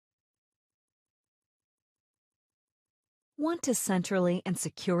Want to centrally and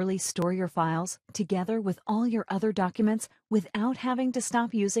securely store your files together with all your other documents without having to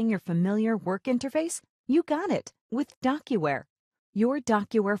stop using your familiar work interface? You got it with DocuWare. Your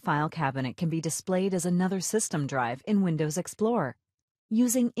DocuWare file cabinet can be displayed as another system drive in Windows Explorer.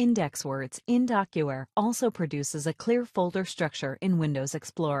 Using index words in DocuWare also produces a clear folder structure in Windows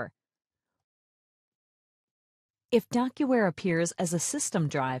Explorer. If DocuWare appears as a system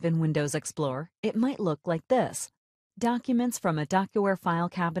drive in Windows Explorer, it might look like this. Documents from a DocuWare file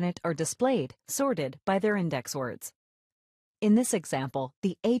cabinet are displayed, sorted by their index words. In this example,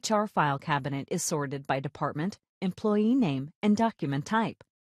 the HR file cabinet is sorted by department, employee name, and document type.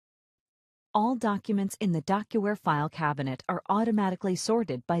 All documents in the DocuWare file cabinet are automatically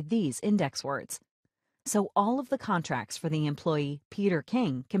sorted by these index words. So all of the contracts for the employee Peter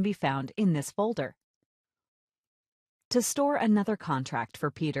King can be found in this folder. To store another contract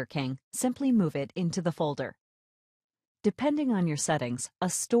for Peter King, simply move it into the folder. Depending on your settings, a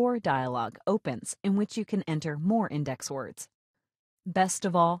Store dialog opens in which you can enter more index words. Best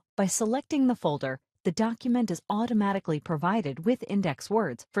of all, by selecting the folder, the document is automatically provided with index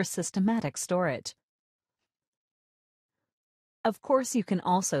words for systematic storage. Of course, you can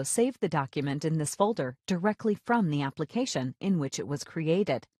also save the document in this folder directly from the application in which it was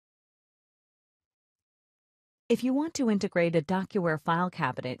created. If you want to integrate a DocuWare file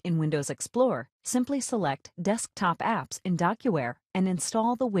cabinet in Windows Explorer, simply select Desktop Apps in DocuWare and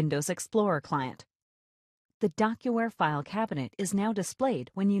install the Windows Explorer client. The DocuWare file cabinet is now displayed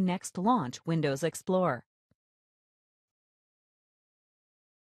when you next launch Windows Explorer.